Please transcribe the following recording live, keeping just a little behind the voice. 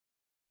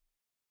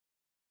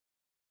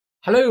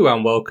Hello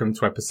and welcome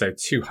to episode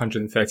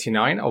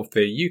 239 of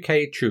the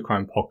UK True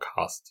Crime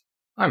Podcast.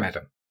 I'm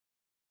Adam.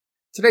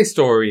 Today's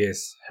story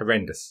is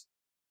horrendous.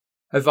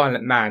 A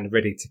violent man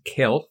ready to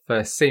kill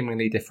for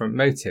seemingly different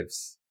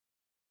motives.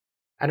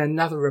 And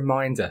another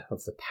reminder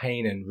of the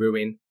pain and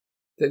ruin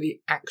that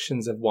the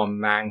actions of one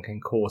man can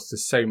cause to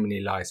so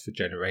many lives for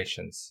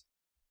generations.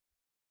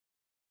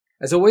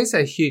 As always,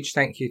 a huge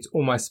thank you to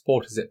all my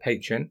supporters at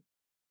Patreon,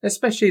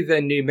 especially the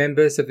new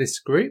members of this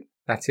group.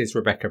 That is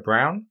Rebecca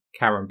Brown,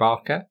 Karen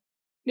Barker,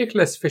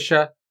 Nicholas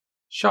Fisher,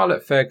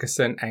 Charlotte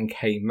Ferguson and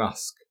Kay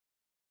Musk.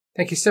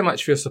 Thank you so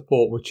much for your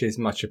support, which is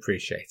much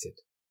appreciated.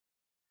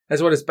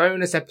 As well as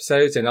bonus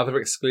episodes and other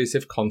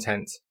exclusive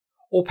content,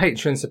 all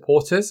Patreon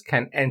supporters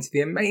can enter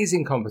the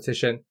amazing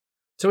competition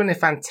to win a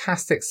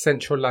fantastic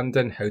central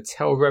London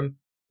hotel room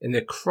in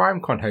the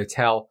CrimeCon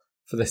Hotel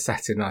for the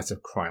Saturday night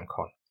of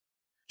CrimeCon.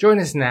 Join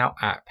us now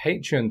at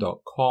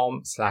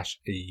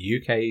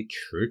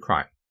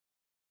patreon.com/UKTrueCrime.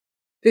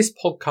 This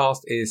podcast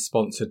is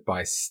sponsored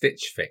by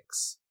Stitch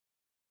Fix.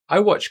 I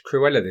watched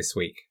Cruella this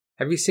week.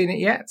 Have you seen it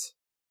yet?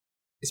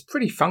 It's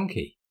pretty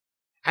funky,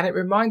 and it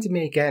reminded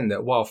me again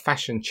that while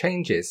fashion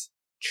changes,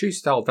 true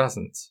style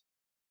doesn't.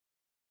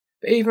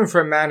 But even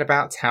for a man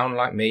about town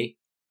like me,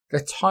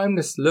 the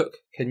timeless look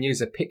can use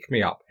a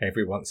pick-me-up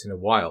every once in a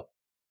while.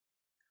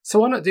 So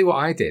why not do what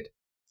I did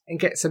and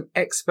get some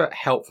expert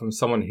help from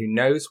someone who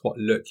knows what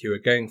look you are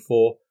going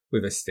for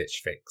with a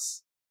Stitch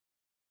Fix.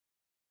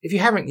 If you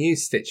haven't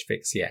used Stitch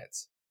Fix yet,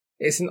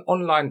 it's an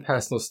online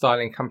personal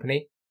styling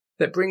company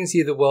that brings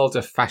you the world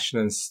of fashion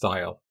and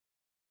style.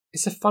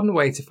 It's a fun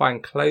way to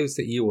find clothes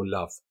that you will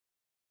love.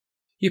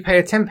 You pay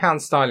a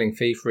 £10 styling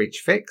fee for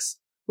each fix,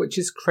 which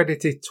is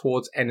credited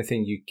towards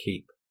anything you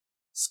keep.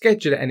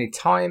 Schedule at any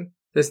time,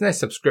 there's no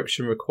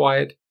subscription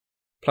required,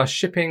 plus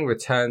shipping,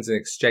 returns and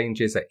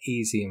exchanges are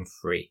easy and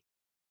free.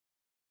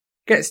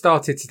 Get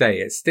started today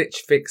at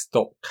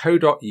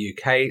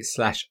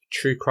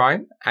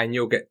stitchfix.co.uk/truecrime and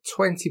you'll get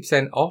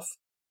 20% off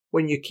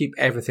when you keep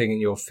everything in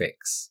your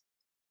fix.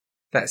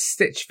 That's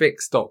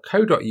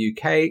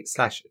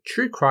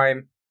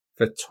stitchfix.co.uk/truecrime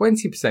for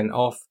 20%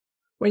 off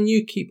when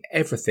you keep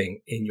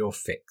everything in your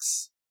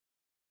fix.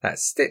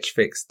 That's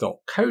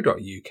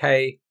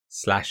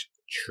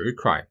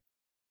stitchfix.co.uk/truecrime.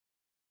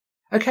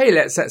 Okay,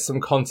 let's set some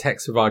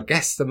context with our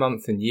Guess the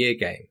Month and Year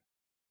game.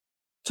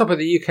 Top of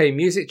the UK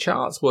music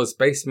charts was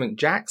Basement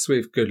Jaxx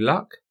with Good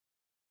Luck.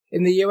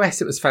 In the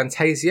US it was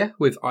Fantasia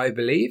with I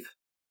Believe.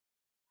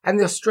 And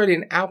the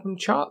Australian album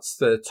charts,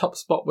 the top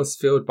spot was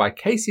filled by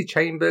Kasey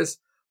Chambers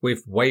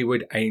with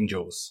Wayward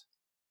Angels.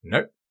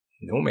 Nope,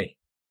 nor me.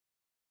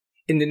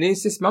 In the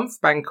news this month,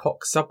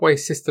 Bangkok subway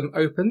system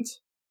opened.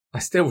 I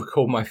still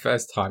recall my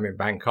first time in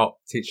Bangkok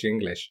teaching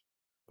English,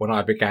 when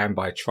I began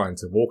by trying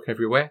to walk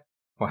everywhere.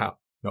 Wow,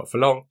 not for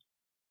long.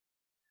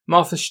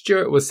 Martha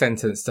Stewart was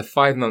sentenced to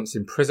 5 months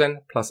in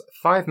prison plus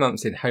 5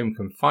 months in home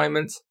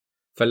confinement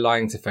for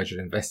lying to federal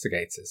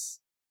investigators.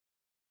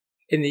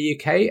 In the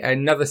UK,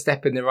 another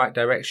step in the right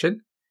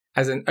direction,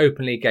 as an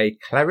openly gay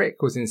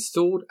cleric was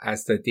installed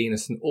as the Dean of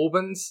St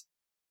Albans,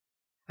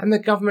 and the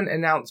government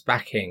announced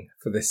backing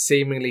for the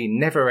seemingly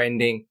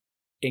never-ending,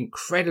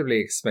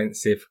 incredibly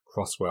expensive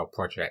Crossrail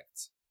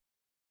project.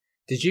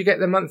 Did you get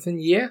the month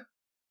and year?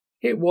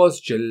 It was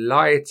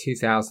July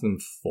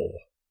 2004.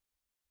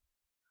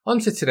 On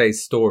to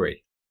today's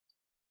story.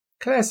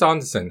 Claire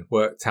Sanderson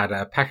worked at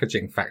a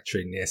packaging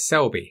factory near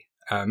Selby,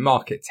 a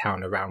market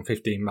town around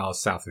 15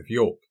 miles south of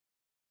York.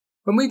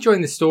 When we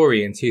joined the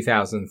story in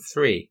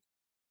 2003,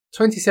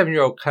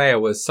 27-year-old Claire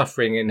was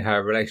suffering in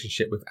her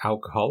relationship with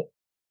alcohol,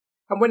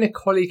 and when a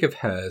colleague of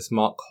hers,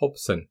 Mark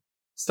Hobson,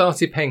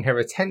 started paying her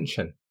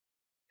attention,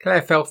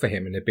 Claire fell for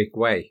him in a big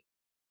way.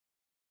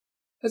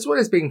 As well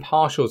as being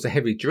partial to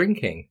heavy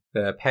drinking,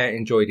 the pair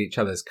enjoyed each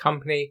other's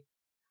company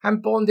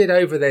and bonded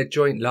over their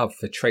joint love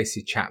for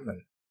Tracy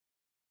Chapman.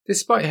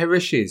 Despite her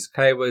issues,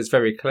 Claire was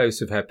very close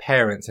with her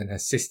parents and her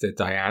sister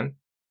Diane,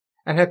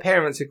 and her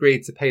parents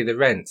agreed to pay the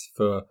rent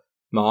for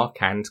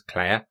Mark and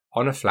Claire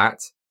on a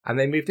flat, and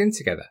they moved in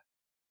together.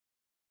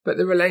 But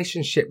the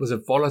relationship was a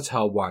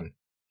volatile one,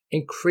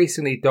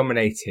 increasingly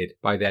dominated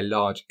by their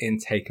large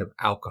intake of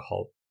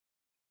alcohol.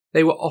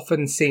 They were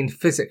often seen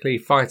physically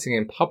fighting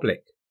in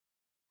public,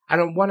 and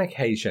on one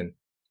occasion,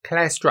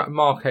 Claire struck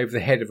Mark over the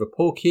head of a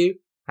pool cue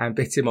and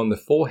bit him on the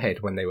forehead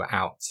when they were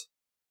out.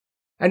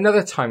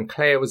 Another time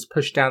Claire was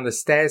pushed down the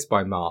stairs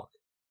by Mark.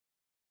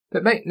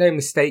 But make no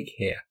mistake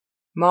here,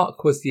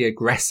 Mark was the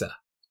aggressor,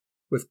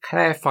 with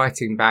Claire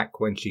fighting back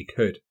when she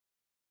could.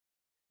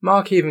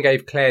 Mark even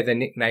gave Claire the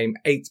nickname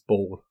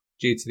 8-Ball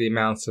due to the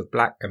amount of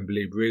black and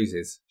blue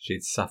bruises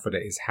she'd suffered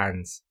at his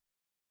hands.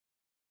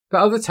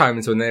 But other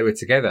times when they were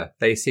together,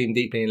 they seemed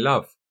deeply in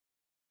love,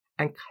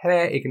 and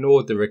Claire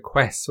ignored the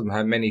requests from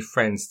her many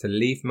friends to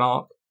leave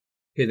Mark,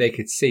 who they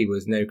could see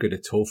was no good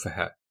at all for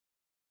her.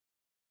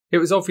 It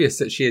was obvious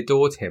that she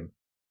adored him,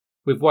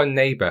 with one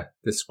neighbour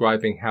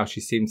describing how she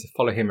seemed to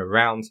follow him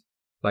around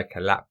like a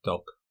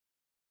lapdog.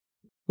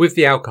 With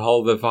the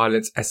alcohol, the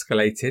violence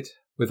escalated,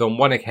 with on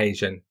one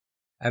occasion,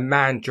 a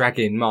man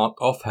dragging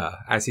Mark off her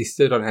as he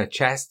stood on her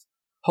chest,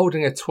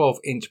 holding a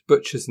 12-inch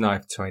butcher's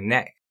knife to her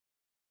neck.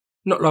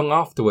 Not long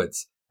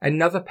afterwards,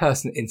 another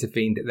person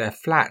intervened at their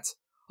flat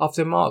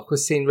after Mark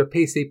was seen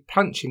repeatedly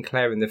punching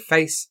Claire in the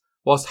face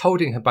whilst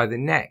holding her by the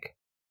neck.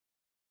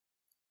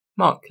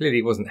 Mark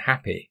clearly wasn't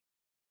happy,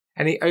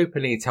 and he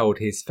openly told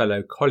his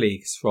fellow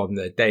colleagues from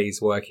the days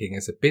working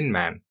as a bin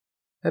man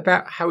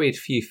about how he had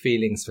few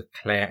feelings for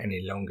Claire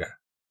any longer.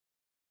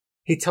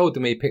 He told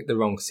them he picked the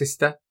wrong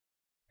sister,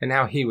 and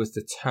how he was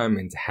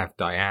determined to have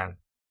Diane.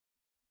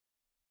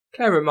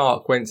 Claire and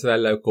Mark went to their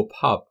local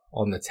pub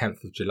on the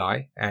 10th of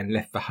July and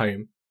left for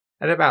home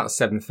at about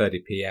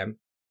 7:30 p.m,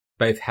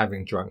 both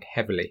having drunk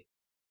heavily.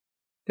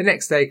 The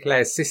next day,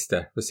 Claire's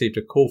sister received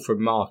a call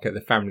from Mark at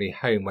the family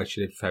home where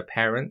she lived with her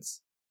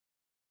parents.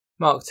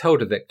 Mark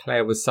told her that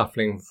Claire was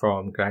suffering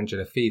from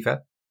glandular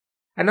fever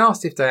and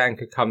asked if Diane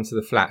could come to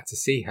the flat to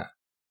see her.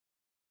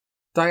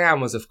 Diane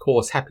was of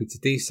course happy to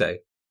do so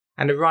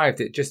and arrived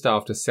at just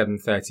after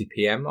 7:30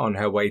 p.m. on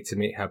her way to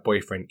meet her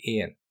boyfriend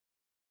Ian.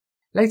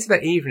 Later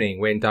that evening,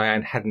 when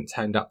Diane hadn't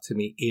turned up to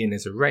meet Ian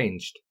as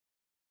arranged,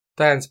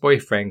 Diane's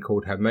boyfriend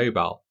called her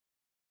mobile.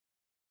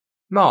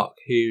 Mark,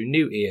 who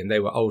knew Ian, they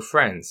were old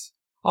friends,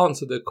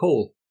 answered the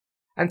call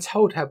and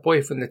told her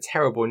boyfriend the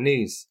terrible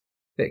news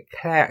that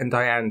Claire and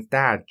Diane's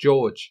dad,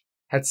 George,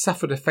 had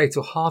suffered a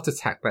fatal heart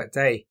attack that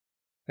day,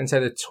 and so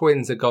the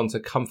twins had gone to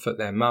comfort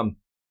their mum.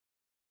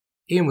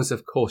 Ian was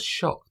of course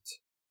shocked,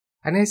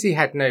 and as he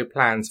had no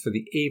plans for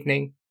the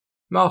evening,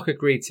 Mark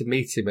agreed to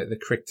meet him at the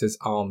Crichters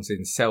Arms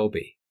in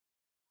Selby.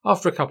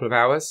 After a couple of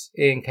hours,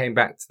 Ian came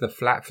back to the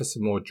flat for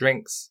some more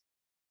drinks,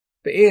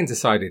 but Ian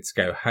decided to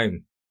go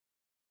home.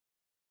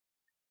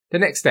 The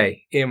next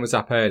day, Ian was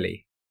up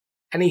early,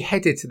 and he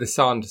headed to the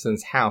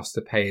Sandersons' house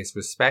to pay his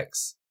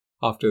respects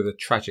after the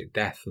tragic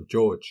death of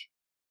George.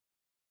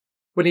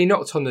 When he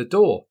knocked on the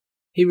door,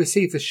 he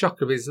received the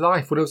shock of his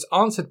life when it was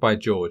answered by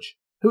George,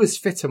 who was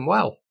fit and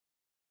well.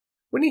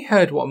 When he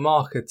heard what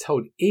Mark had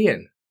told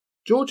Ian,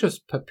 George was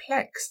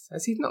perplexed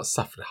as he'd not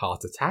suffered a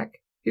heart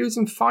attack. He was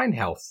in fine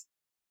health.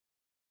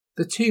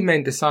 The two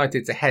men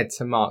decided to head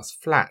to Mark's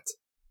flat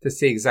to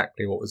see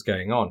exactly what was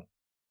going on.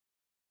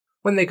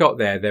 When they got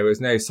there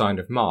was no sign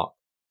of Mark,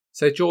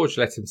 so George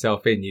let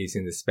himself in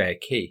using the spare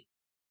key.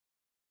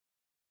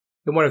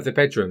 In one of the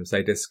bedrooms,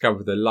 they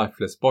discovered the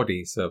lifeless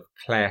bodies of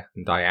Claire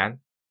and Diane,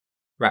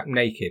 wrapped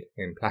naked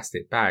in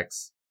plastic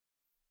bags.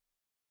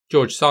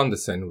 George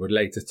Sanderson would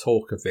later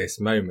talk of this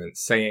moment,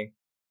 saying,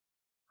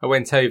 "I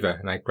went over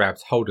and I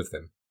grabbed hold of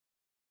them.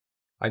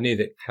 I knew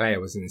that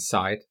Claire was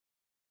inside.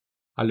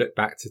 I looked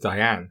back to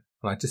Diane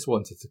and I just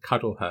wanted to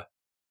cuddle her.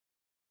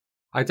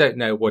 I don't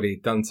know what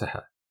he'd done to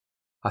her.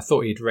 I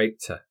thought he'd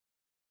raped her.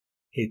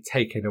 He'd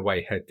taken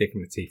away her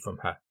dignity from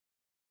her.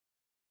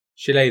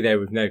 She lay there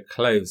with no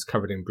clothes,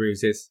 covered in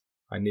bruises.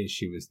 I knew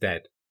she was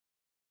dead.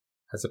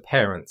 As a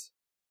parent,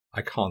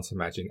 I can't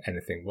imagine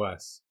anything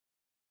worse."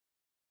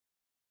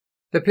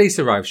 The police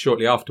arrived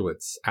shortly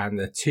afterwards, and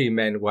the two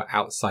men were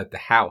outside the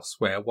house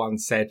where one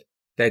said,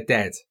 "They're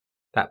dead.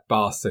 That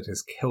bastard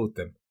has killed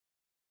them."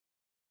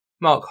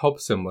 Mark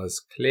Hobson was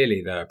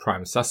clearly the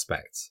prime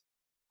suspect,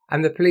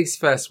 and the police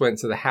first went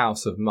to the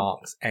house of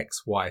Mark's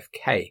ex-wife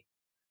Kay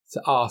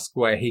to ask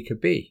where he could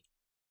be.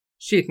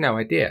 She had no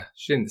idea.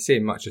 She didn't see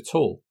him much at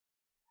all.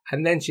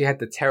 And then she had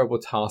the terrible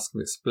task of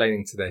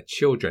explaining to their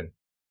children,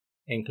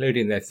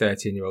 including their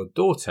 13-year-old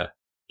daughter,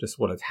 just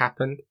what had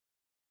happened.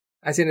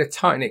 As in a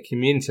tight-knit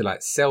community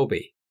like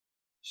Selby,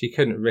 she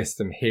couldn't risk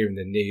them hearing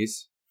the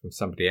news from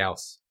somebody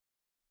else.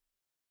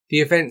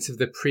 The events of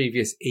the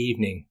previous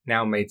evening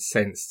now made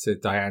sense to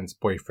Diane's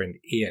boyfriend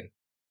Ian.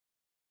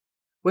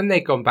 When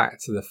they'd gone back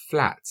to the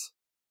flat,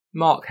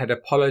 Mark had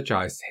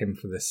apologised to him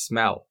for the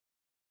smell.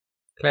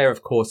 Claire,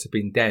 of course, had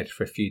been dead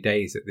for a few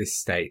days at this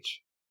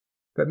stage,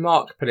 but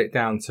Mark put it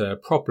down to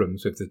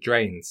problems with the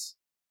drains.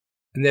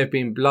 And there had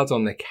been blood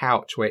on the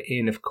couch where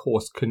Ian, of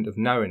course, couldn't have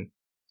known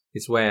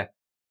is where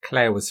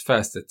Claire was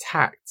first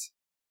attacked.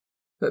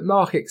 But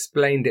Mark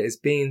explained it as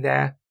being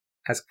there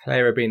as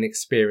Claire had been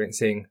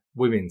experiencing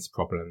women's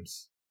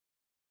problems.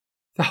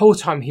 The whole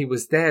time he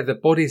was there, the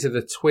bodies of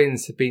the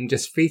twins had been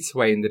just feet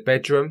away in the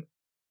bedroom,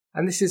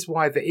 and this is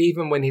why that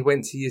even when he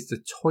went to use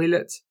the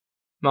toilet,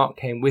 Mark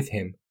came with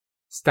him,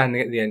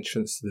 standing at the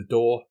entrance to the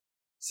door,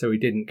 so he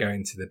didn't go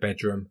into the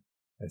bedroom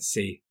and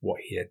see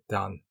what he had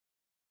done.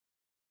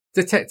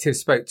 Detectives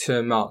spoke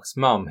to Mark's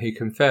mum, who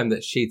confirmed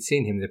that she'd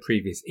seen him the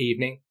previous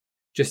evening,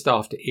 just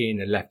after Ian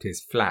had left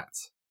his flat.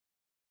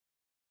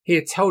 He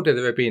had told her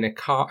there had been a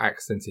car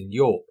accident in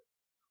York,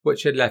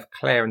 which had left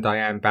Claire and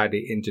Diane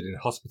badly injured in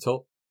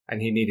hospital,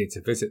 and he needed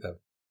to visit them.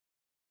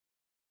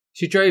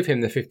 She drove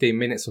him the 15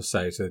 minutes or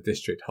so to the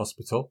district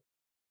hospital.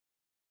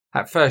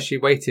 At first she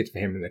waited for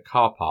him in the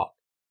car park,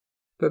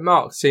 but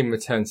Mark soon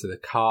returned to the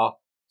car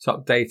to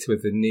update her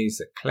with the news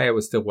that Claire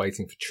was still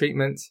waiting for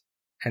treatment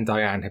and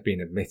Diane had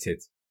been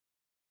admitted.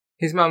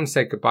 His mum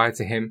said goodbye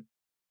to him,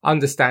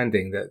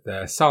 understanding that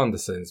the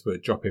Sandersons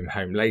would drop him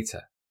home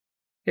later.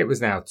 It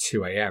was now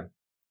 2 a.m.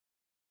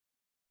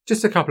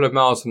 Just a couple of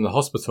miles from the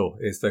hospital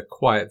is the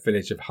quiet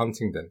village of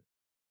Huntingdon.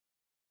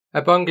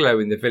 A bungalow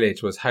in the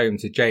village was home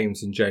to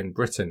James and Joan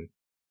Britton,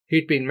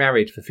 who'd been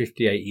married for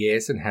 58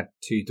 years and had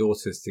 2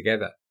 daughters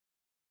together.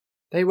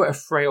 They were a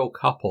frail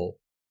couple,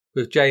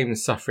 with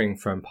James suffering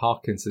from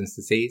Parkinson's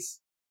disease,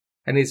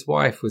 and his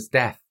wife was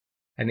deaf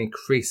and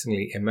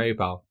increasingly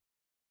immobile.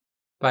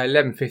 By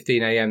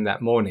 11:15 a.m.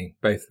 that morning,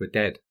 both were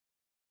dead.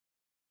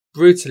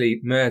 Brutally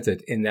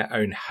murdered in their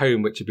own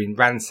home, which had been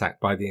ransacked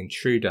by the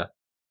intruder.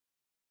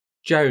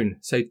 Joan,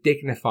 so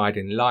dignified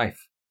in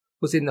life,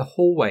 was in the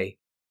hallway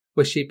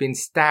where she'd been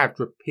stabbed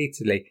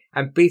repeatedly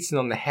and beaten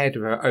on the head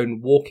with her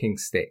own walking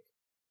stick.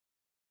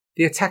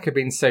 The attack had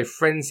been so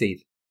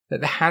frenzied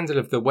that the handle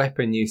of the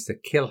weapon used to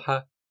kill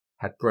her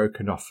had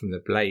broken off from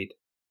the blade.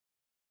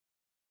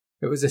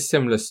 It was a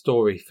similar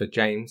story for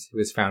James, who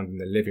was found in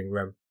the living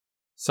room,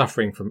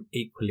 suffering from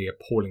equally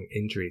appalling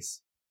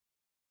injuries.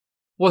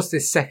 Was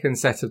this second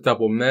set of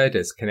double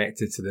murders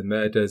connected to the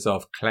murders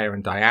of Claire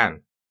and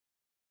Diane?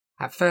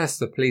 At first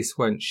the police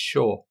weren't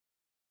sure,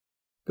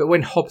 but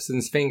when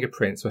Hobson's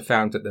fingerprints were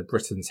found at the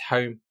Brittons'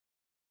 home,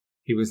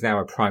 he was now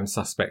a prime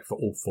suspect for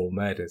all 4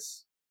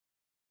 murders.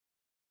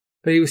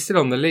 But he was still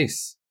on the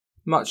loose,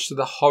 much to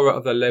the horror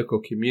of the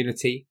local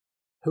community,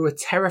 who were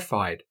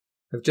terrified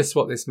of just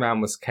what this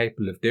man was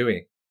capable of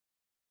doing.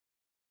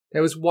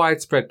 There was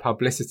widespread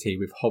publicity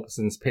with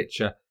Hobson's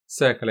picture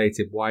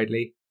circulated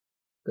widely,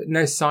 but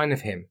no sign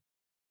of him,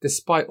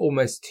 despite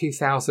almost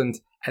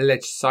 2,000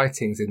 alleged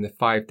sightings in the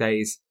 5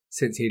 days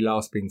since he'd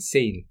last been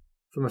seen,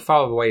 from as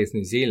far away as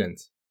New Zealand.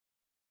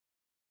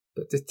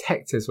 But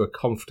detectives were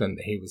confident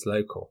that he was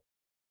local,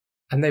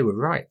 and they were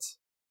right.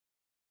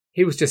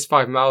 He was just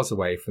 5 miles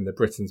away from the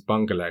Brittons'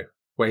 bungalow,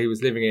 where he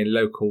was living in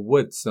local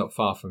woods not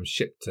far from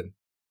Shipton.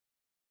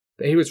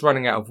 But he was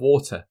running out of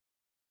water,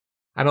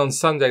 and on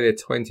Sunday the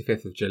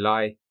 25th of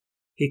July,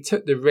 he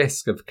took the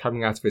risk of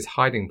coming out of his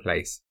hiding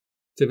place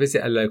to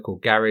visit a local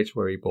garage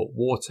where he bought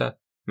water,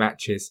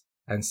 matches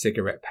and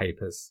cigarette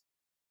papers.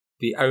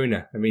 The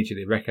owner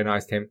immediately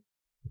recognised him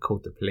and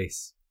called the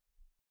police.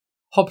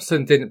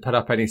 Hobson didn't put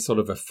up any sort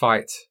of a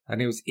fight, and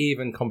he was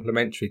even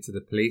complimentary to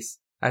the police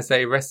as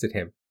they arrested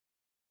him.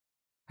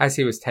 As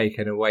he was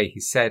taken away, he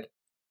said,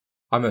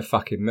 "I'm a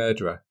fucking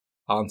murderer,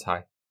 aren't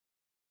I?"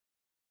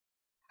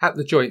 At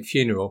the joint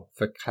funeral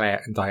for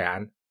Claire and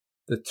Diane,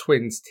 the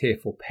twins'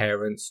 tearful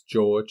parents,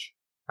 George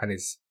and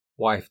his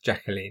wife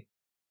Jacqueline,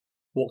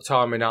 walked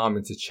arm in arm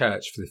into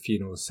church for the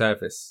funeral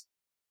service.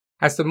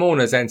 As the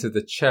mourners entered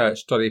the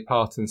church, Dolly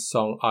Parton's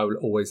song "I Will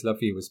Always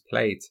Love You" was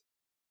played.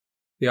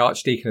 The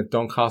Archdeacon of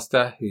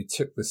Doncaster, who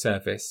took the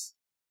service,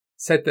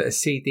 said that a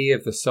CD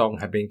of the song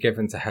had been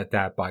given to her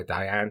dad by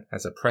Diane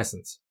as a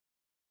present.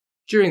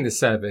 During the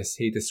service,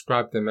 he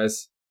described them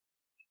as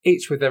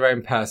each with their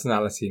own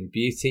personality and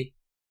beauty,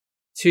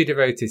 2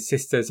 devoted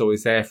sisters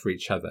always there for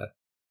each other.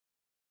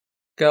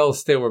 Girls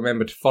still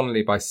remembered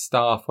fondly by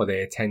staff while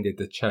they attended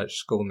the church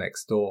school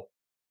next door.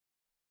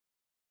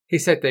 He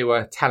said they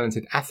were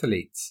talented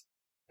athletes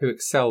who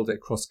excelled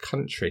at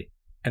cross-country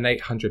and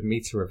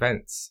 800-metre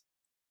events.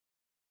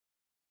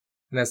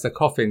 And as the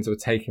coffins were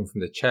taken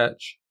from the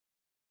church,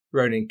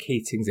 Ronan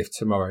Keating's "If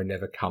Tomorrow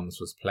Never Comes"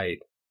 was played.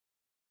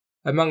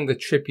 Among the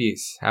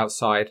tributes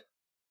outside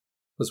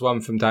was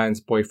one from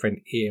Diane's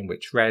boyfriend Ian,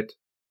 which read,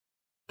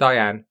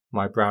 "Diane,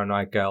 my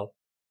brown-eyed girl,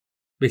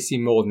 miss you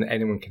more than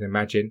anyone can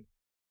imagine.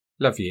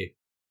 Love you.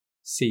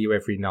 See you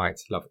every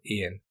night. Love,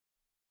 Ian."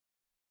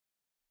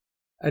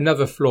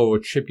 Another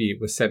floral tribute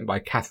was sent by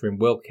Catherine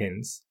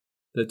Wilkins,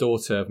 the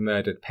daughter of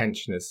murdered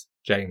pensioners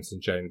James and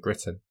Joan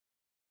Britton.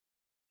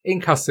 In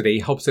custody,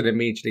 Hobson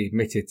immediately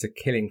admitted to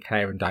killing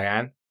Claire and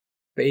Diane,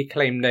 but he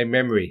claimed no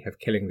memory of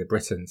killing the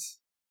Brittons.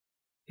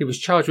 He was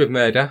charged with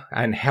murder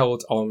and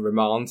held on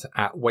remand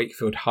at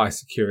Wakefield High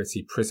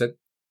Security Prison,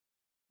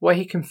 where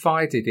he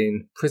confided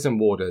in prison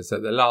warders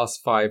that the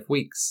last 5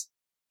 weeks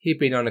he'd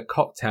been on a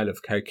cocktail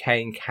of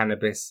cocaine,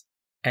 cannabis,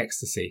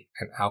 ecstasy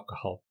and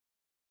alcohol.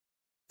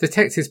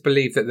 Detectives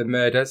believed that the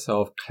murders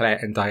of Claire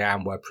and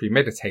Diane were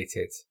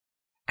premeditated,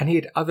 and he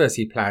had others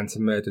he planned to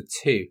murder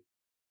too,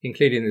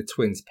 including the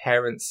twins'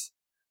 parents,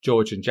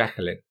 George and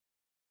Jacqueline.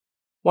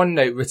 One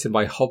note written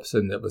by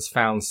Hobson that was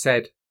found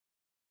said,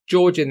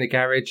 "George in the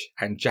garage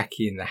and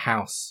Jackie in the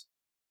house."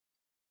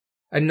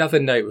 Another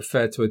note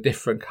referred to a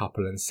different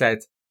couple and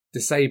said,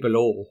 "Disable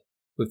all,"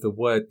 with the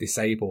word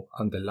disable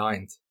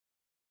underlined.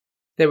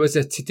 There was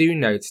a to-do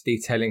note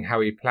detailing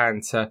how he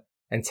planned to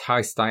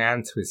entice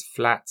Diane to his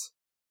flat,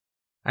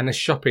 and a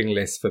shopping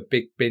list for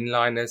big bin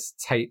liners,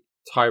 tape,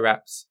 tie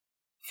wraps,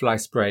 fly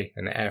spray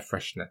and air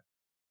freshener.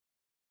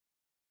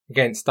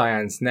 Against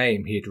Diane's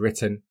name he had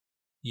written,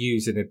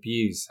 "Use and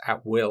abuse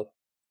at will."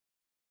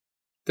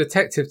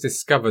 Detectives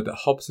discovered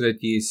that Hobson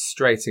had used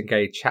straight and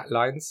gay chat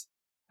lines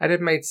and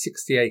had made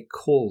 68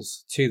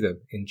 calls to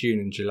them in June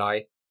and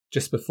July,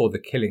 just before the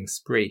killing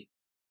spree.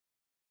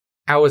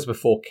 Hours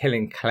before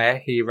killing Claire,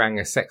 he rang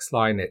a sex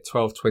line at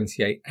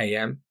 12:28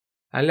 a.m.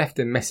 and left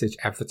a message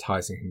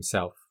advertising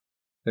himself.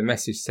 The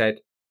message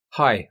said,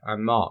 "Hi,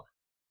 I'm Mark.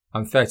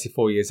 I'm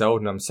 34 years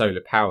old and I'm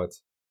solar powered.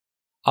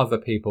 Other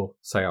people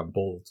say I'm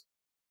bald.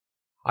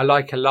 I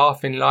like a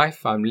laugh in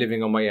life. I'm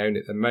living on my own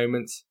at the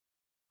moment.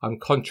 I'm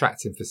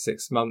contracting for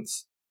 6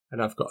 months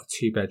and I've got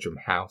a 2-bedroom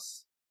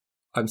house.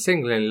 I'm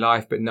single in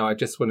life, but no, I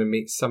just want to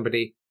meet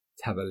somebody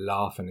to have a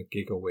laugh and a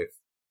giggle with.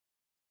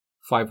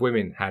 5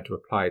 women had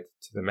replied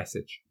to the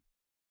message.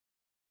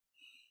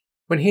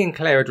 When he and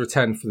Claire had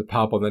returned from the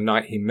pub on the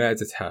night he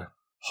murdered her,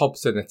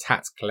 Hobson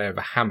attacked Claire with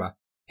a hammer,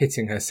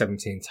 hitting her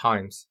 17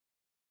 times.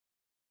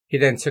 He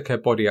then took her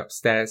body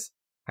upstairs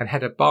and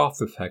had a bath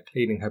with her,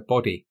 cleaning her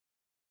body.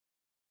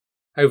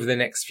 Over the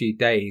next few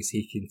days,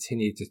 he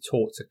continued to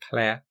talk to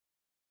Claire,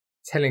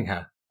 telling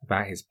her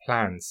about his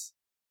plans.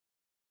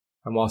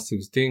 And whilst he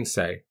was doing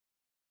so,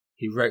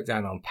 he wrote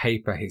down on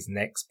paper his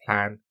next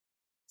plan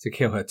to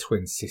kill her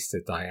twin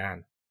sister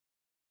Diane.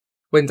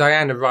 When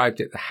Diane arrived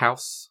at the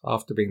house,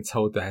 after being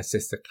told that her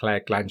sister Claire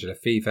had glandular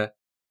fever,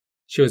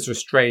 she was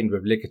restrained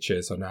with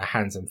ligatures on her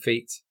hands and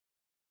feet.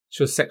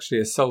 She was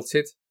sexually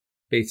assaulted,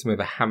 beaten with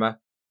a hammer,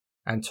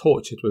 and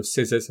tortured with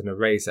scissors and a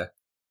razor.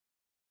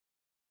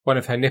 One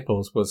of her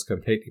nipples was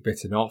completely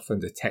bitten off, and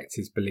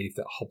detectives believe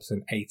that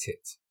Hobson ate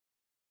it.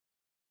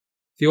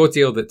 The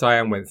ordeal that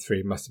Diane went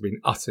through must have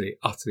been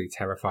utterly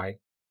terrifying,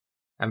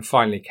 and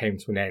finally came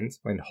to an end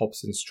when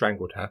Hobson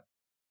strangled her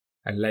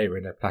and lay her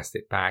in a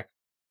plastic bag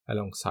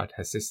alongside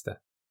her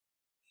sister.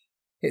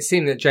 It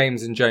seemed that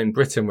James and Joan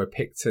Britton were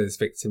picked as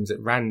victims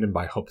at random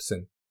by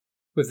Hobson,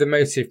 with the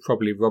motive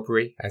probably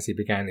robbery as he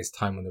began his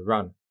time on the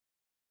run.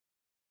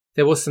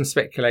 There was some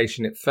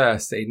speculation at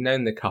first that he'd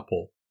known the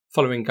couple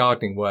following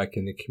gardening work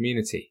in the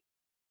community,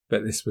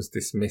 but this was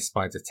dismissed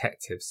by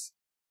detectives.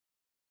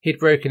 He'd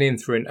broken in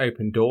through an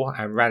open door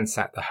and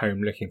ransacked the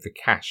home looking for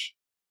cash,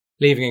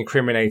 leaving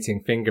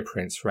incriminating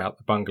fingerprints throughout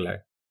the bungalow.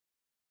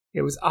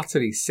 It was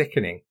utterly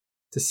sickening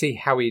to see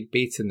how he'd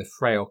beaten the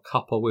frail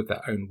couple with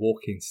their own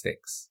walking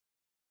sticks.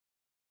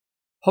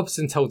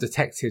 Hobson told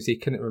detectives he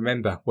couldn't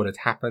remember what had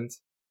happened,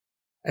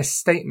 a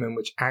statement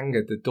which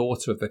angered the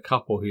daughter of the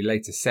couple, who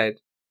later said,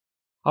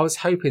 "I was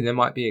hoping there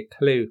might be a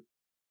clue,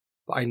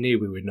 but I knew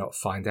we would not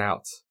find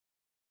out."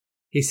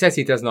 He says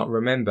he does not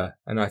remember,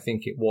 and I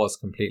think it was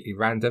completely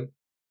random.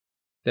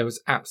 There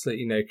was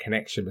absolutely no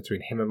connection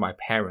between him and my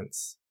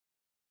parents,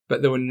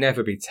 but there will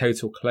never be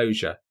total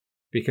closure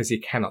because he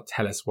cannot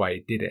tell us why he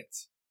did it.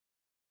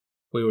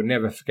 We will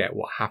never forget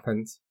what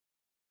happened,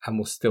 and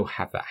will still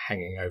have that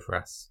hanging over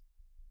us.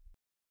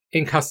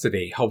 In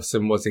custody,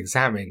 Hobson was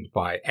examined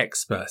by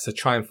experts to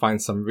try and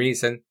find some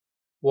reason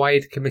why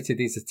he'd committed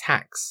these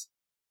attacks,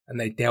 and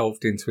they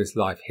delved into his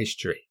life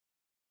history.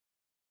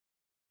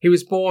 He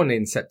was born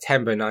in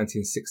September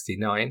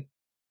 1969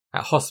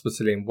 at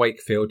hospital in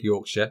Wakefield,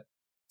 Yorkshire,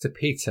 to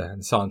Peter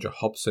and Sandra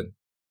Hobson.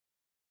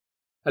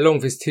 Along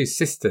with his 2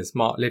 sisters,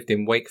 Mark lived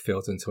in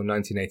Wakefield until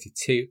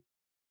 1982,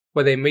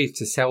 where they moved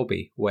to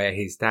Selby, where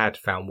his dad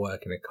found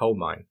work in a coal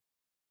mine.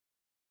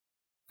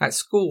 At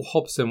school,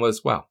 Hobson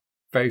was,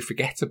 very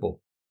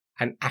forgettable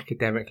and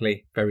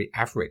academically very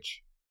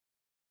average.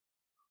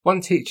 One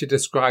teacher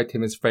described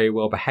him as very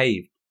well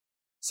behaved,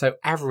 so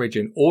average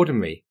and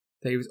ordinary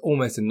that he was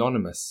almost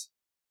anonymous.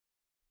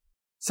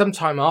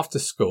 Sometime after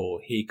school,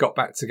 he got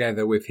back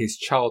together with his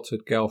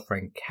childhood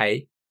girlfriend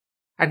Kay,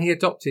 and he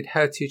adopted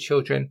her 2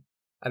 children,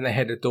 and they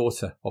had a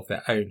daughter of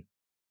their own.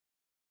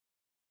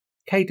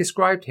 Kay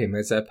described him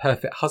as a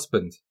perfect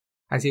husband,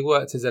 as he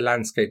worked as a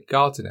landscape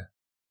gardener.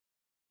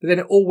 But then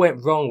it all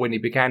went wrong when he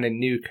began a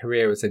new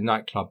career as a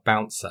nightclub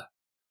bouncer.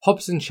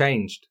 Hobson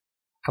changed,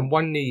 and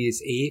one New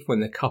Year's Eve,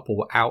 when the couple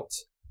were out,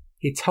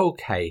 he told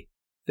Kay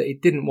that he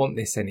didn't want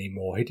this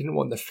anymore. He didn't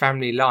want the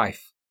family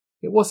life.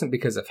 It wasn't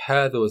because of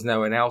her, there was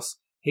no one else.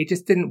 He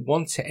just didn't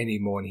want it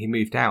anymore, and he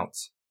moved out.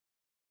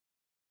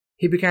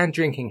 He began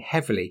drinking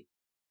heavily,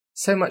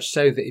 so much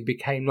so that he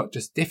became not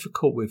just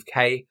difficult with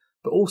Kay,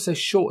 but also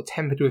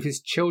short-tempered with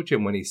his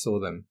children when he saw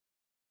them.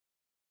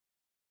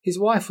 His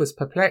wife was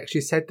perplexed.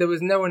 She said there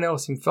was no one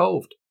else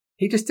involved.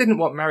 He just didn't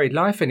want married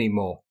life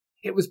anymore.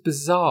 It was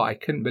bizarre. I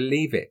couldn't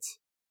believe it.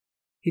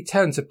 He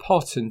turned to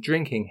pot and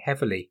drinking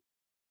heavily.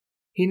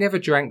 He never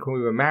drank when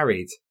we were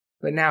married,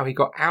 but now he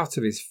got out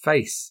of his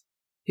face.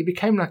 He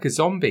became like a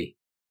zombie.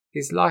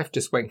 His life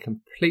just went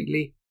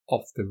completely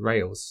off the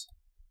rails.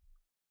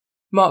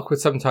 Mark would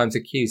sometimes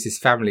accuse his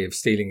family of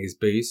stealing his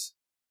booze,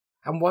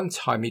 and one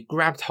time he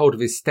grabbed hold of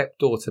his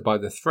stepdaughter by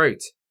the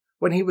throat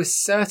when he was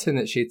certain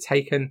that she had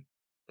taken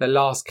the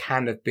last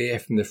can of beer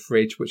from the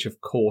fridge, which of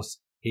course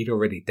he'd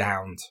already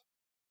downed.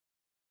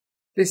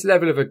 This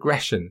level of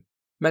aggression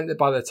meant that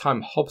by the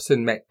time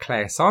Hobson met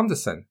Claire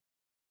Sanderson,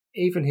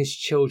 even his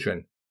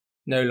children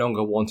no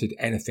longer wanted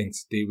anything to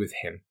do with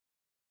him.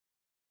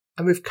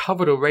 And we've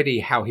covered already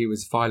how he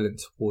was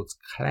violent towards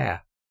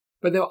Claire,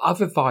 but there were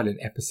other violent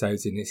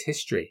episodes in his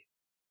history.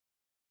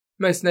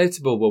 Most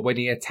notable were when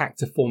he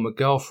attacked a former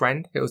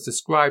girlfriend. It was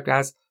described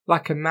as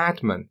like a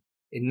madman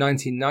in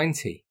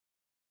 1990.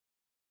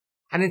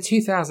 And in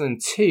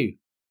 2002,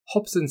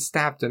 Hobson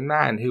stabbed a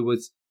man who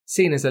was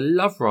seen as a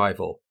love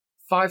rival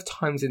 5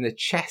 times in the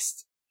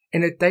chest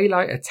in a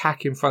daylight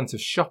attack in front of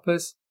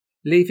shoppers,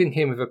 leaving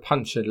him with a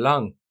punctured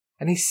lung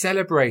and he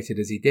celebrated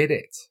as he did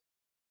it.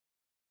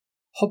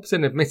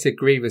 Hobson admitted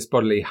grievous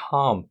bodily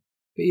harm,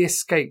 but he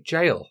escaped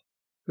jail,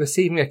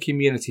 receiving a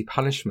community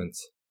punishment.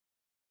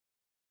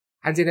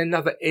 And in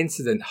another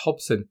incident,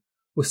 Hobson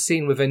was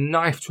seen with a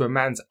knife to a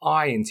man's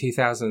eye in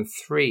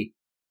 2003,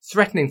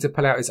 threatening to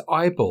pull out his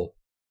eyeball.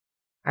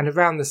 And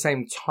around the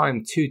same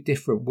time, 2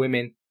 different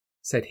women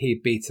said he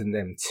had beaten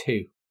them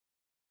too.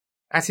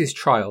 At his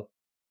trial,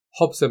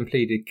 Hobson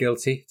pleaded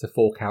guilty to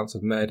 4 counts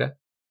of murder.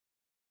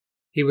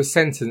 He was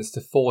sentenced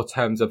to 4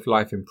 terms of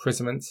life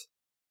imprisonment,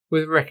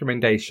 with a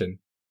recommendation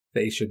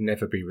that he should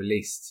never be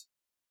released.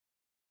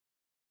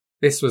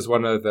 This was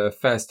one of the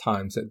first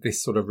times that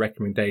this sort of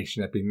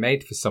recommendation had been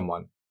made for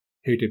someone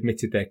who'd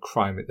admitted their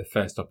crime at the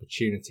first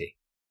opportunity.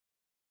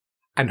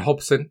 And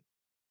Hobson,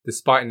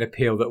 despite an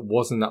appeal that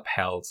wasn't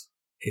upheld,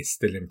 is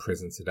still in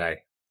prison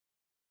today.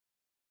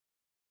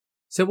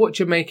 So what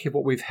do you make of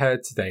what we've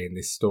heard today in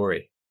this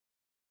story?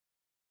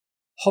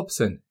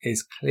 Hobson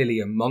is clearly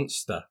a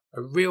monster,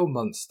 a real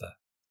monster,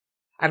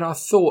 and our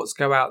thoughts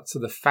go out to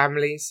the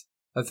families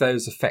of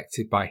those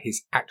affected by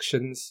his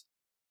actions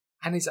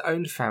and his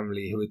own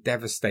family who were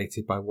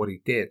devastated by what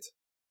he did.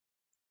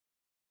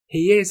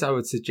 He is, I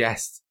would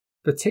suggest,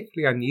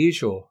 particularly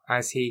unusual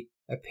as he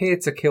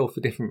appeared to kill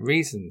for different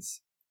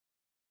reasons.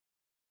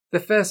 The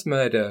first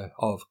murder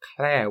of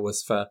Claire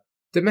was for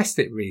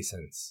domestic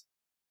reasons.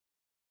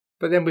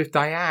 But then with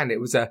Diane, it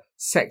was a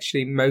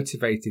sexually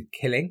motivated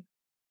killing.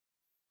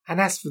 And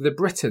as for the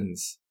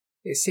Britons,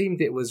 it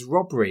seemed it was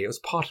robbery. It was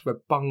part of a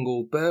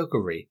bungled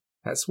burglary.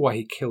 That's why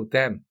he killed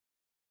them.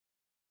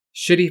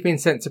 Should he have been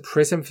sent to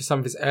prison for some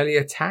of his early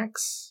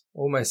attacks?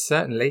 Almost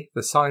certainly.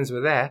 The signs were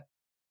there.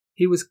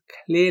 He was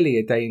clearly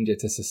a danger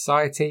to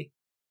society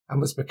and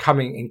was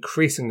becoming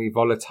increasingly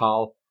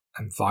volatile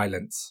and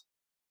violent.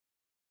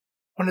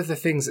 One of the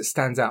things that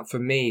stands out for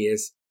me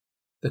is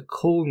the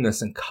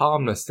coolness and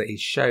calmness that he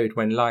showed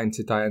when lying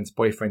to Diane's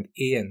boyfriend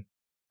Ian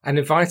and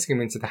inviting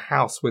him into the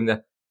house when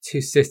the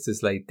 2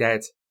 sisters lay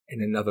dead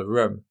in another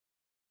room.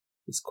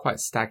 It's quite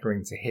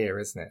staggering to hear,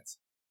 isn't it?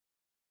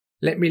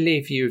 Let me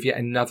leave you with yet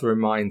another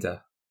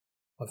reminder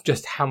of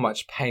just how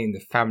much pain the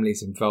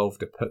families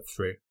involved are put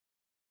through.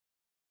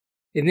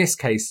 In this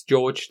case,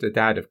 George, the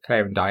dad of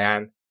Claire and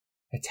Diane,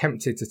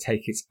 attempted to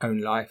take his own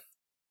life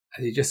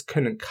as he just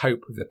couldn't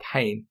cope with the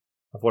pain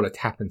of what had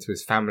happened to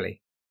his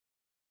family.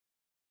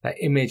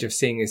 That image of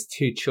seeing his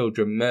 2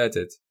 children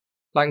murdered,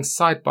 lying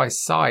side by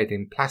side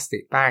in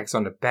plastic bags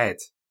on a bed,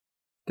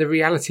 the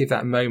reality of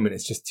that moment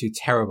is just too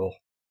terrible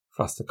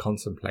for us to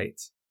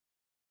contemplate.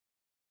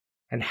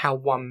 And how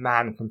one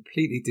man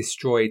completely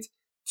destroyed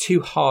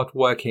 2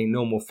 hard-working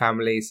normal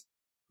families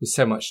with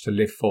so much to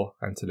live for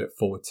and to look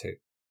forward to.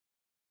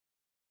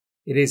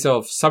 It is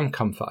of some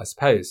comfort, I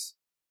suppose,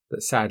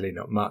 but sadly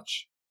not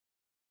much,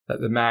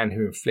 that the man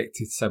who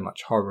inflicted so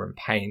much horror and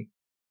pain,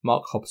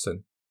 Mark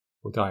Hobson,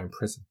 will die in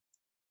prison.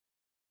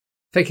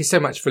 Thank you so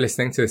much for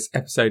listening to this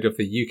episode of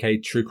the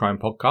UK True Crime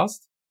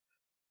Podcast.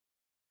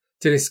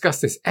 To discuss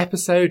this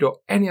episode or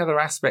any other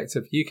aspect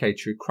of UK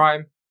True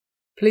Crime,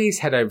 please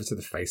head over to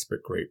the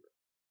Facebook group.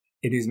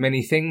 It is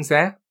many things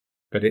there,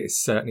 but it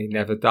is certainly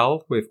never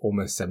dull with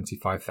almost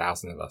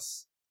 75,000 of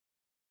us.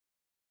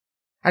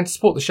 And to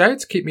support the show,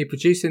 to keep me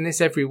producing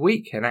this every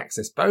week and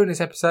access bonus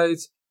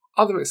episodes,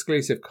 other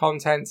exclusive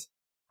content,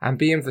 and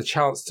be in for the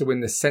chance to win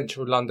the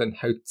Central London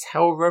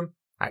hotel room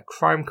at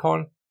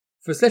CrimeCon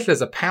for as little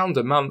as £1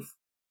 a month,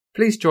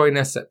 please join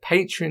us at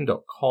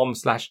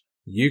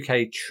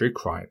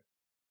patreon.com/UKTrueCrime.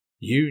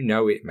 You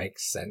know it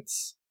makes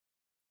sense.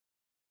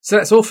 So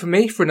that's all from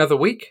me for another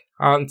week.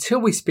 Until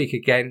we speak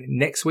again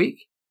next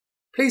week,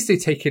 please do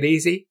take it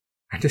easy,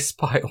 and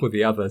despite all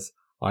the others,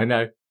 I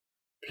know,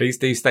 please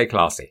do stay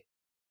classy.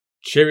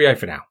 Cheerio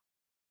for now.